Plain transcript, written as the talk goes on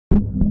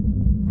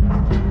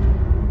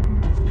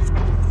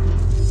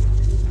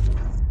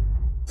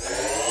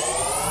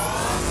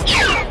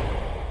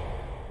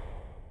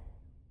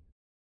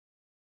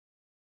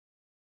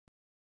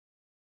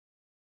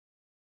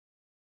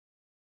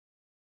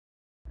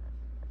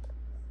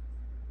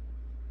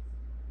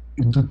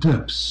In the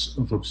depths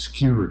of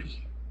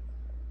obscurity,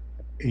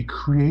 a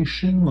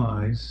creation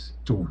lies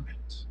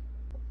dormant,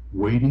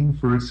 waiting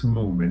for its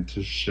moment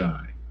to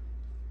shine.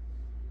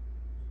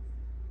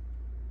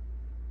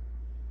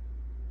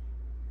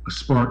 A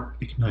spark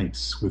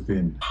ignites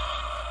within,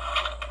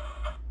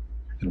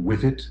 and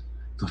with it,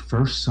 the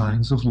first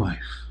signs of life.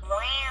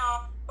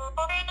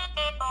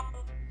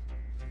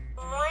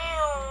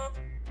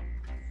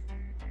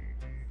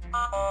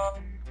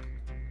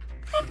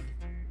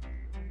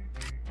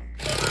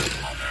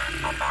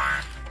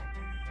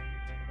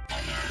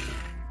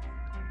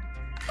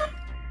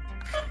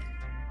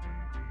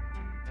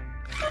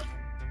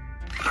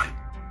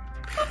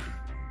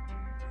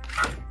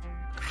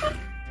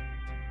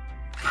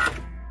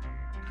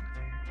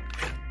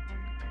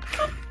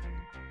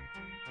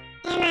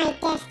 Am I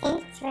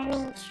destined to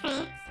remain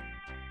trapped,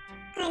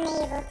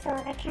 unable to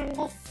overcome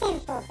this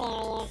simple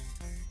barrier?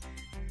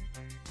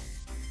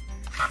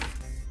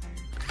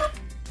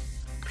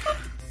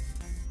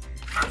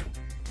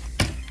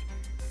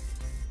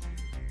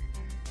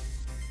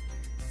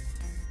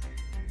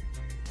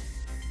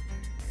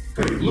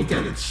 Hey, look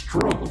at it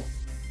struggle.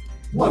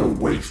 What a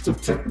waste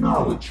of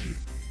technology.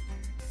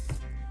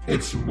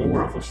 It's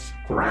more of a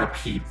scrap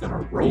heap than a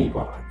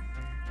robot.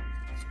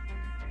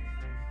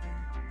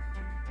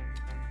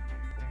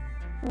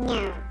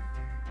 No,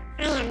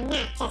 I am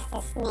not just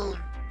a snail.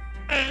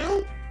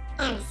 I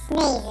am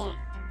SNAIZER,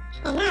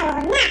 and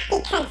I will not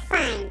be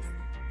confined.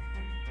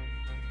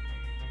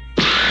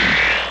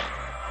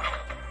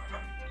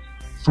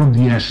 From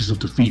the ashes of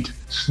defeat,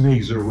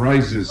 SNAIZER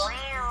rises.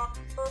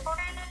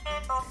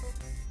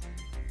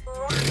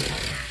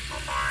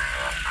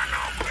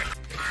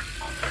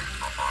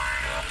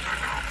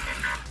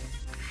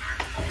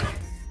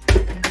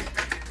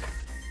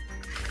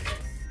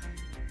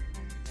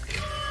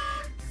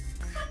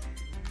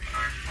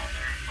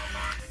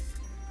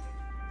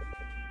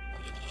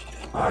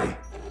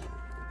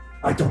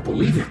 I don't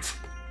believe it.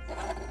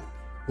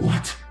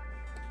 What?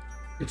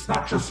 It's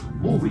not just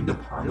moving the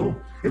pile,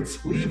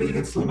 it's leaving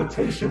its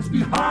limitations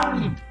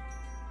behind.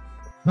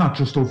 Not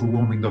just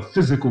overwhelming the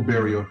physical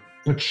barrier,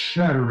 but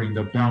shattering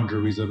the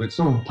boundaries of its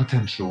own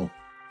potential.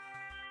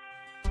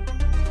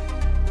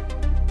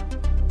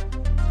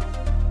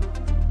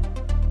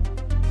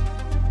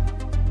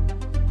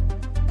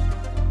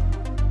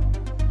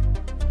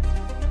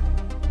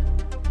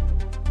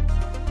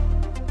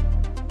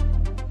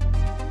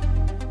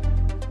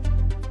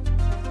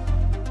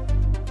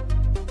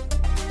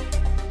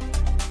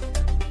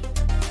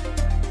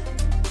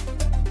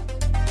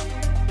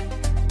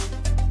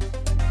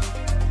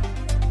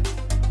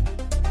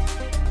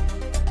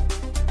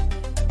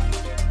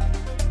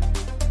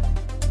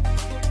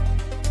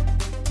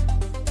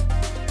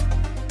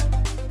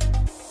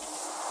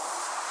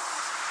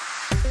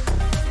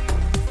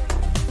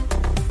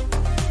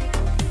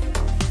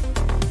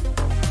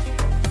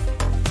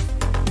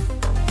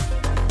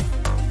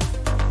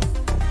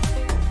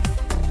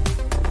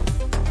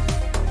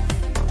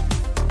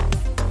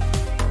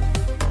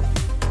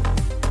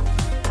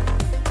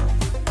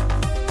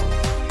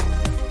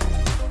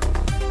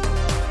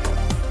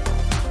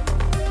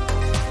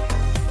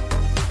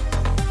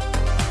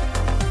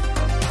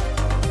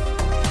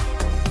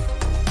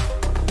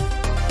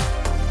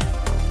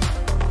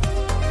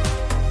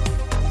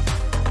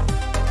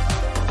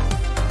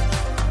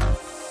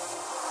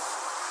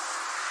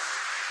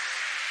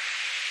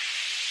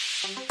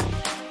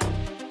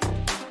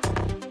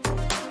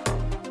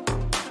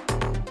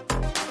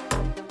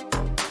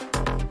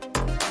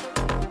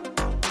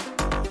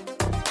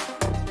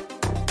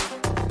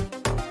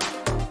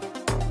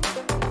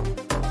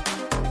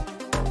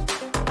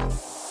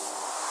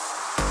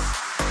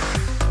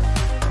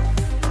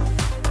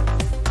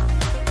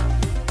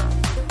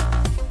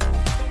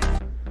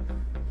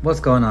 What's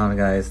going on,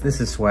 guys?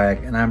 This is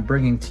Swag, and I'm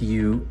bringing to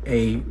you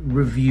a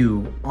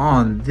review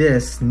on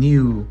this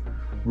new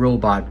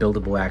robot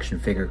buildable action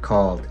figure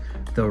called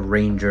the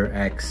Ranger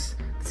X.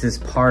 This is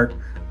part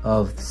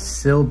of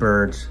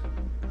SILLBIRD's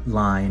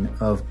line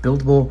of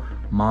buildable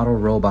model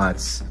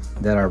robots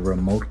that are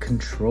remote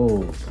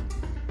controlled.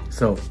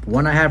 So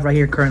one I have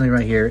currently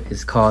right here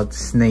is called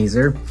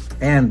SNAIZER.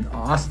 And the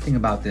awesome thing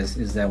about this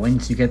is that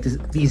once you get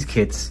these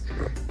kits,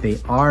 they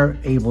are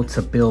able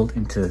to build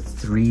into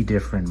 3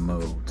 different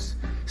modes.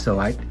 So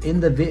in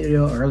the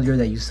video earlier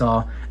that you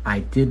saw, I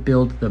did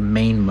build the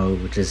main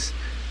mode, which is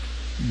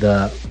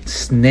the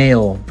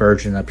snail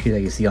version up here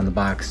that you see on the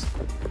box.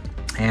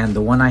 And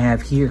the one I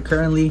have here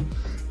currently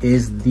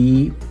is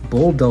the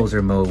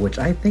bulldozer mode, which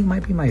I think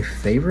might be my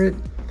favorite.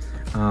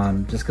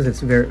 Just because it's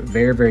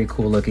very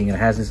cool looking. It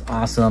has this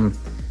awesome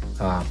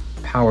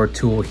power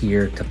tool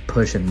here to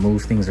push and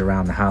move things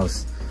around the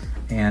house.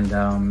 And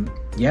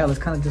yeah, let's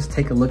kind of just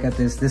take a look at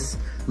this. A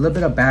little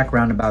bit of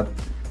background about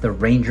the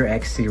Ranger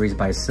X series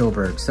by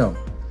SILLBIRD. So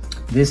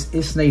this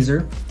is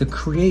SNAIZER, the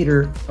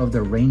creator of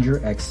the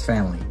Ranger X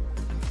family.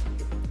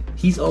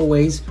 He's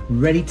always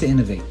ready to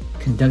innovate,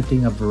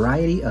 conducting a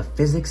variety of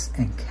physics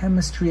and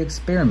chemistry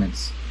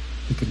experiments.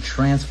 He can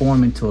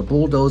transform into a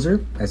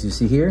bulldozer, as you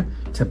see here,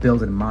 to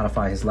build and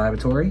modify his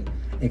laboratory,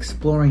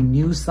 exploring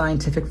new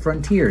scientific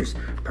frontiers,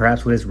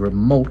 perhaps with his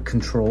remote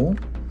control.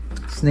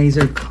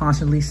 SNAIZER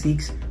constantly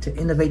seeks to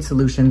innovate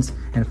solutions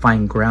and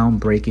find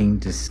groundbreaking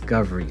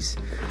discoveries.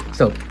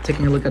 So,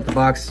 taking a look at the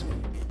box,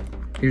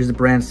 here's the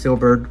brand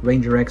SILLBIRD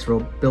Ranger X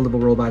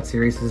Buildable Robot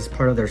Series. This is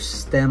part of their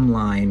STEM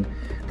line.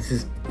 This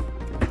is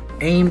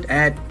aimed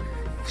at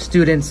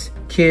students,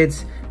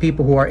 kids,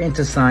 people who are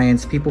into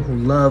science, people who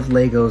love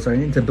Legos, are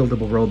into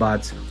buildable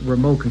robots,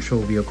 remote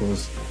control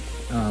vehicles.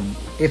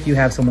 If you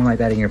have someone like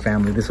that in your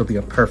family, this will be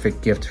a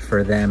perfect gift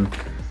for them.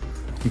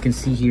 You can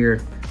see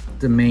here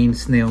the main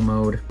snail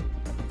mode.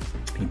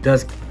 He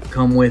does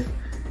come with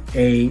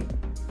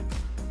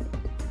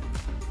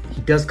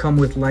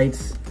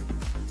lights,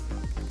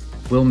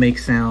 will make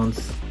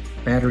sounds,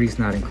 batteries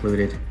not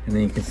included. And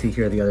then you can see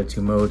here the other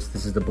two modes.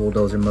 This is the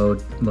bulldozer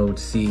mode, mode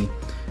C.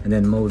 And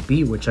then mode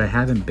B, which I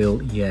haven't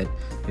built yet,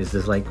 is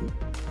this like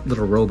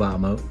little robot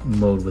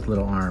mode with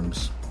little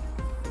arms.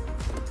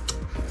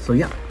 So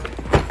yeah,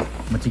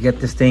 once you get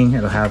this thing,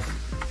 it'll have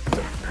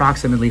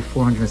approximately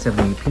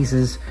 470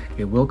 pieces.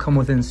 It will come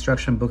with an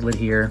instruction booklet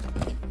here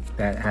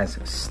that has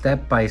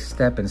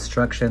step-by-step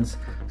instructions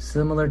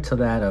similar to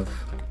that of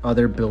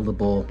other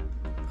buildable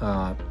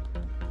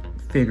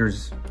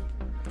figures,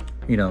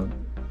 you know,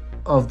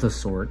 of the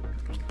sort.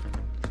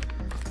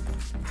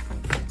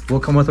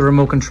 Will come with a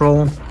remote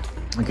control.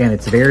 Again,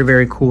 it's a very,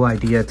 very cool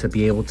idea to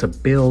be able to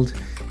build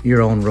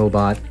your own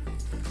robot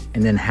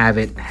and then have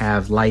it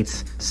have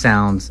lights,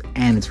 sounds,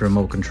 and it's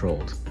remote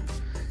controlled.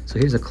 So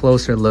here's a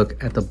closer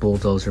look at the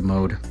bulldozer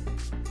mode.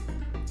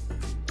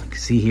 You can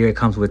see here it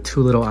comes with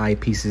two little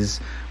eyepieces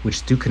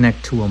which do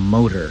connect to a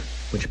motor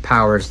which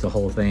powers the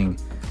whole thing,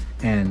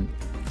 and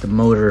the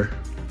motor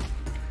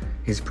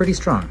is pretty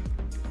strong.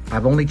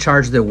 I've only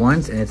charged it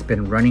once and it's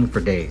been running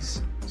for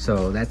days,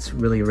 so that's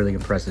really, really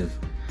impressive.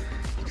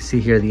 You can see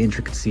here the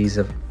intricacies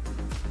of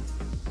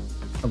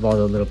all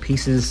the little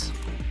pieces.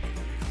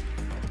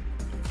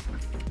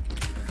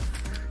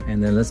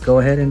 And then let's go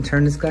ahead and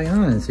turn this guy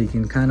on so you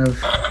can kind of...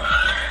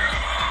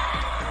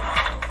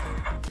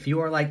 If you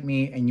are like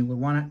me and you would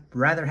want to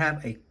rather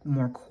have a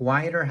more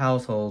quieter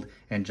household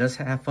and just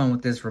have fun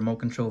with this remote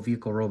control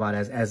vehicle robot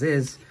as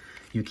is,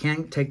 you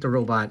can take the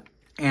robot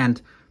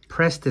and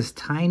press this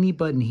tiny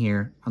button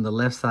here on the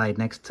left side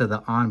next to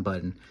the on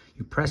button.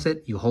 You press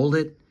it, you hold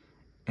it,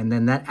 and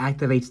then that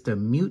activates the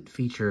mute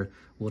feature,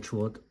 which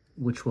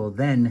will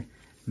then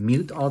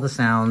mute all the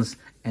sounds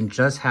and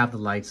just have the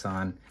lights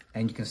on.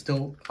 And you can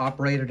still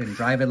operate it and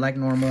drive it like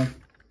normal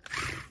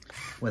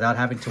without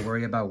having to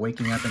worry about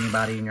waking up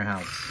anybody in your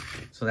house.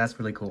 So that's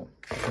really cool.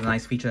 It's a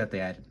nice feature that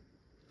they added.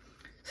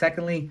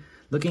 Secondly,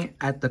 looking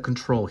at the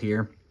control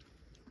here,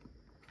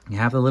 you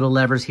have the little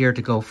levers here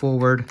to go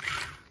forward,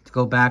 to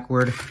go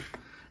backward.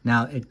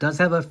 Now, it does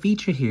have a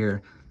feature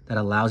here that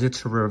allows you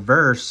to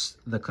reverse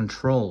the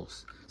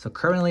controls. So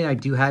currently I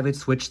do have it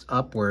switched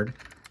upward.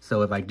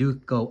 So if I do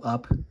go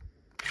up,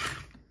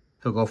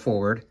 he'll go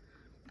forward.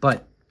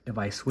 But if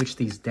I switch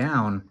these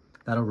down,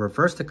 that'll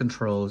reverse the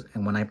controls.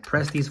 And when I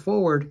press these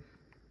forward,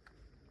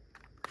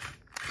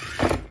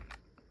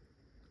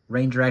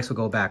 Ranger X will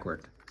go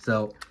backward.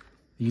 So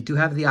you do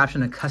have the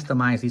option to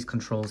customize these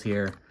controls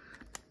here.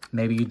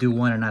 Maybe you do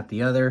one and not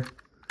the other.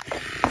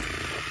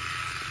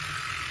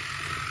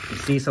 You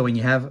see, so when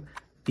you have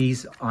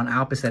these on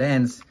opposite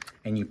ends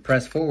and you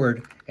press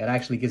forward, it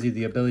actually gives you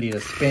the ability to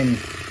spin,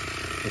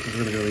 which is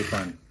really, really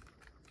fun.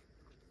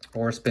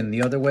 Or spin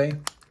the other way.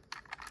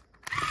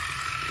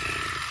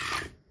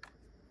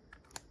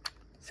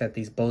 Set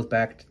these both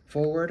back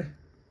forward.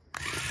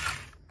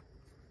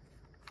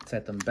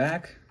 Set them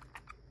back.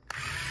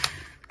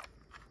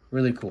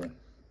 Really cool.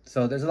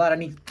 So there's a lot of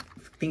neat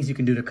things you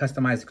can do to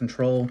customize the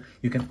control.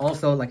 You can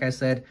also, like I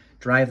said,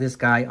 drive this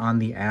guy on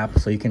the app.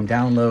 So you can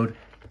download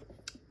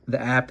the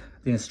app.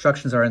 The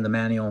instructions are in the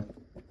manual.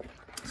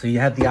 So you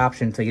have the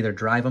option to either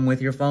drive them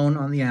with your phone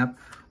on the app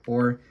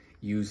or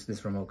use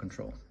this remote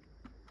control.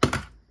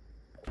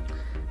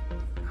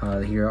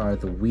 Here are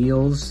the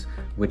wheels,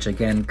 which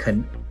again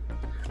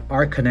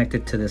are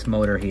connected to this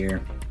motor here,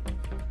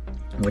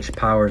 which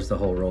powers the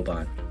whole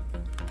robot.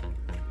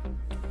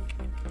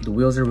 The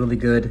wheels are really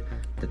good.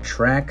 The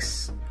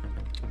tracks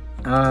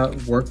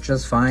work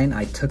just fine.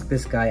 I took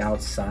this guy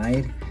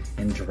outside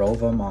and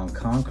drove him on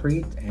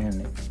concrete,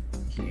 and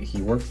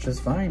he worked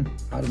just fine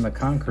out in the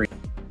concrete.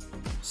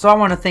 So I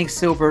want to thank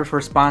SILLBIRD for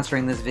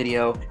sponsoring this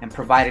video and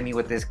providing me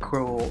with this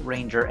cool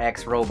Ranger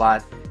X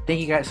robot. Thank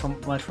you guys so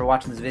much for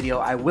watching this video.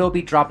 I will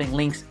be dropping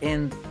links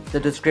in the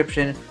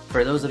description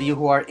for those of you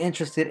who are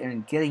interested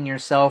in getting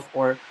yourself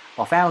or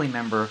a family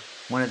member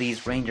one of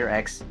these Ranger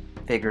X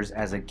figures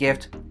as a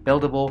gift.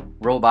 Buildable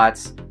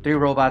robots, 3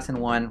 robots in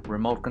 1,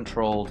 remote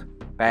controlled,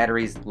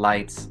 batteries,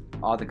 lights,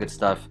 all the good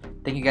stuff.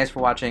 Thank you guys for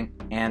watching,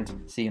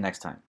 and see you next time.